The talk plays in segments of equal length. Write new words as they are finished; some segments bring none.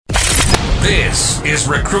This is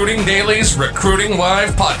Recruiting Daily's Recruiting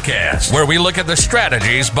Live podcast, where we look at the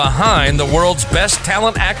strategies behind the world's best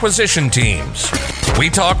talent acquisition teams. We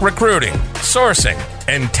talk recruiting, sourcing,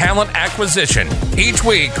 and talent acquisition. Each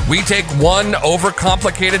week, we take one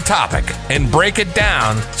overcomplicated topic and break it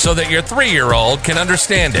down so that your 3-year-old can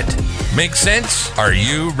understand it. Make sense? Are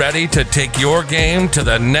you ready to take your game to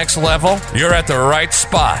the next level? You're at the right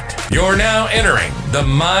spot. You're now entering the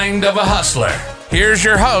mind of a hustler. Here's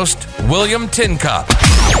your host, William Tincup.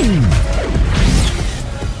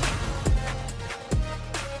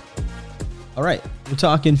 All right, we're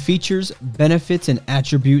talking features, benefits, and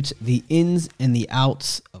attributes, the ins and the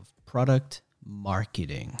outs of product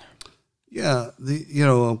marketing. Yeah,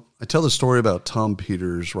 I tell the story about Tom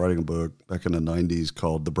Peters writing a book back in the 90s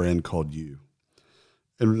called The Brand Called You.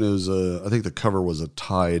 And it was, I think the cover was a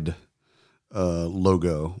Tide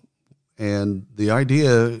logo. And the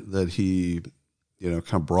idea that he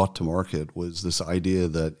kind of brought to market was this idea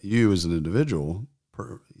that you as an individual,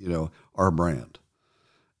 are a brand,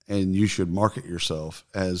 and you should market yourself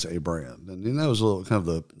as a brand. And that was a little kind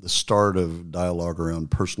of the start of dialogue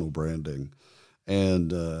around personal branding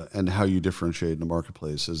and how you differentiate in the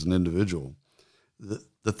marketplace as an individual.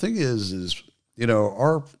 The thing is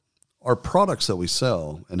our products that we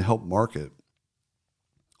sell and help market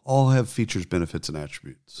all have features, benefits, and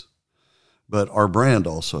attributes. But our brand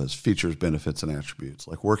also has features, benefits, and attributes.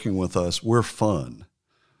 Like working with us, we're fun.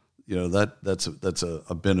 That's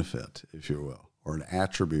a benefit, if you will, or an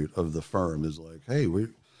attribute of the firm is like, hey, we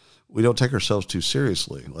don't take ourselves too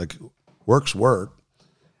seriously. Like work's work,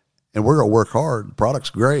 and we're gonna work hard. The product's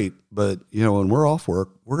great, but when we're off work,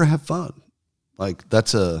 we're gonna have fun. Like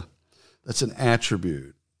that's an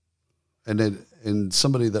attribute, and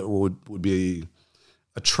somebody that would be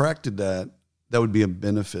attracted to that would be a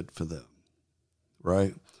benefit for them.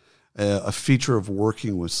 Right? A feature of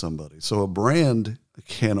working with somebody. So a brand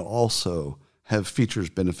can also have features,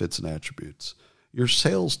 benefits, and attributes. Your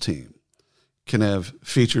sales team can have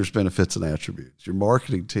features, benefits, and attributes. Your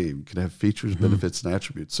marketing team can have features, benefits, and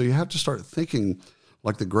attributes. So you have to start thinking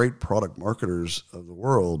like the great product marketers of the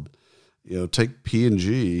world. Take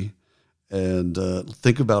P&G and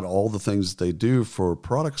think about all the things that they do for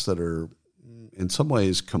products that are in some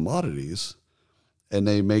ways commodities, and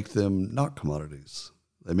they make them not commodities.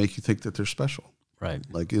 They make you think that they're special. Right.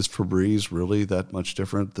 Like, is Febreze really that much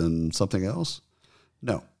different than something else?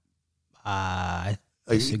 No. I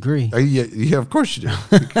disagree. Yeah, of course you do.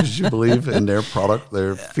 Because you believe in their product,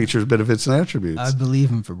 their features, benefits, and attributes. I believe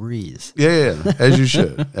in Febreze. Yeah, as you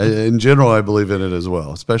should. In general, I believe in it as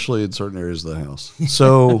well, especially in certain areas of the house.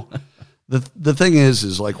 So the thing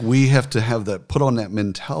is like we have to have that, put on that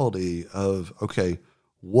mentality of, okay,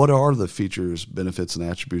 what are the features, benefits, and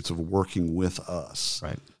attributes of working with us?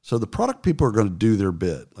 Right. So the product people are going to do their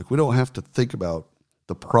bit. Like we don't have to think about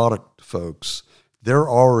the product folks. They're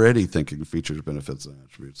already thinking features, benefits, and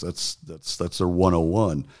attributes. That's their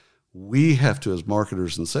 101. We have to, as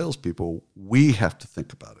marketers and salespeople, we have to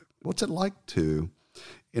think about it. What's it like to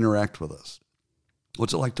interact with us?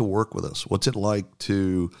 What's it like to work with us? What's it like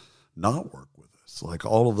to not work with us? Like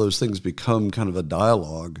all of those things become kind of a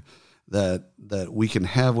dialogue that we can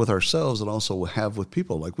have with ourselves and also have with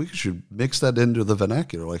people. Like we should mix that into the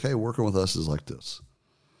vernacular. Like, hey, working with us is like this.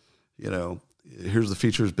 Here's the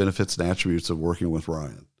features, benefits, and attributes of working with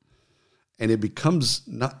Ryan. And it becomes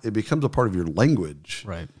a part of your language.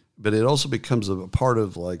 Right. But it also becomes a part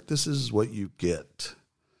of like, this is what you get.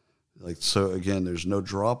 Like, so again, there's no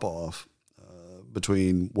drop off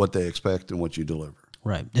between what they expect and what you deliver.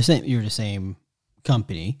 Right. You're the same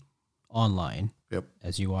company online. Yep.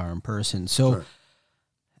 As you are in person. So, right.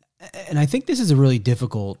 And I think this is a really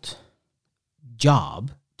difficult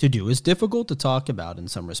job to do. It's difficult to talk about in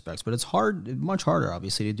some respects, but it's much harder,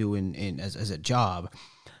 obviously, to do as a job.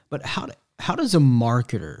 But how does a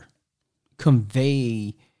marketer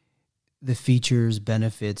convey the features,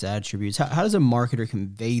 benefits, attributes? How does a marketer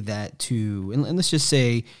convey that to, and let's just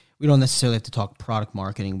say we don't necessarily have to talk product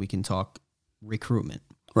marketing. We can talk recruitment.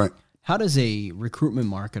 Right. How does a recruitment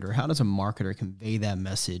marketer, how does a marketer convey that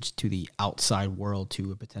message to the outside world,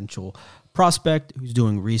 to a potential prospect who's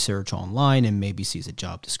doing research online and maybe sees a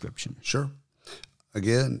job description? Sure.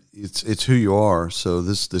 Again, it's who you are. So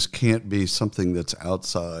this can't be something that's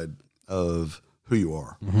outside of who you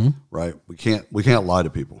are, right? We can't lie to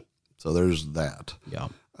people. So there's that. Yeah.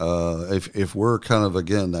 If we're kind of,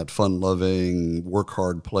 again, that fun-loving, work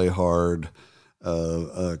hard, play hard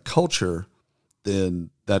culture, then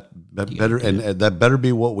that better and that better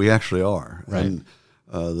be what we actually are. Right. And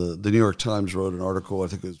the New York Times wrote an article, I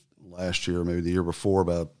think it was last year, maybe the year before,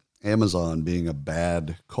 about Amazon being a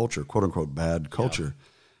bad culture, quote unquote bad culture.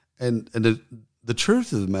 And the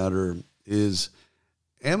truth of the matter is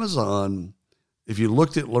Amazon, if you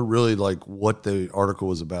looked at really like what the article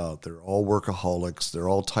was about, they're all workaholics. They're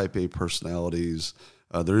all type A personalities.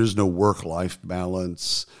 There is no work-life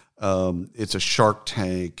balance. It's a Shark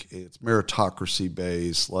Tank. It's meritocracy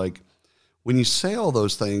based. Like when you say all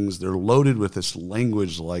those things, they're loaded with this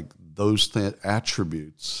language like those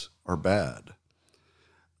attributes are bad.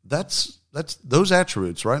 That's those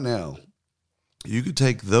attributes right now. You could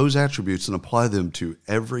take those attributes and apply them to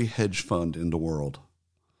every hedge fund in the world.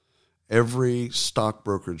 Every stock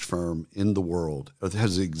brokerage firm in the world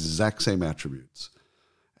has the exact same attributes.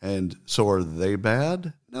 And so are they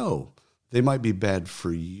bad? No, they might be bad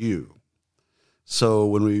for you. So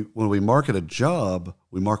when we market a job,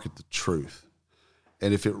 we market the truth.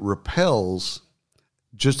 And if it repels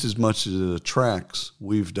just as much as it attracts,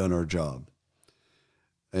 we've done our job.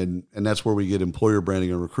 And that's where we get employer branding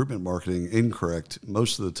and recruitment marketing incorrect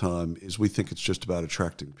most of the time, is we think it's just about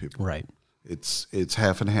attracting people. Right. It's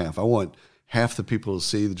half and half. I want half the people to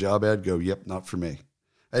see the job ad go, yep, not for me.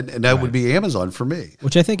 And that would be Amazon for me.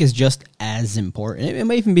 Which I think is just as important. It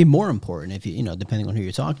may even be more important if you depending on who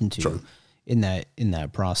you're talking to. Sure. in that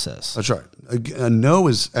process. That's right. A no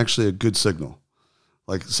is actually a good signal.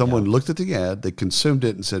 Like someone looked at the ad, they consumed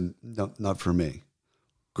it and said, no, not for me.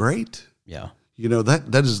 Great. Yeah.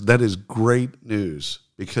 That is great news,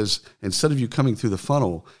 because instead of you coming through the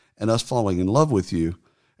funnel and us falling in love with you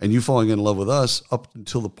and you falling in love with us up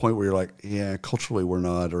until the point where you're like, yeah, culturally we're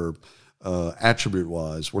not, or attribute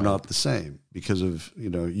wise, we're not the same because of,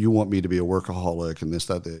 you want me to be a workaholic and this,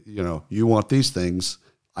 that, you want these things.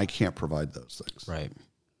 I can't provide those things. Right.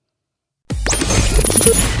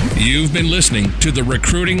 You've been listening to the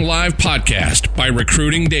Recruiting Live podcast by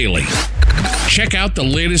Recruiting Daily. Check out the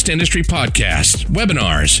latest industry podcasts,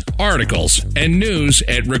 webinars, articles, and news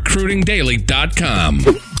at recruitingdaily.com.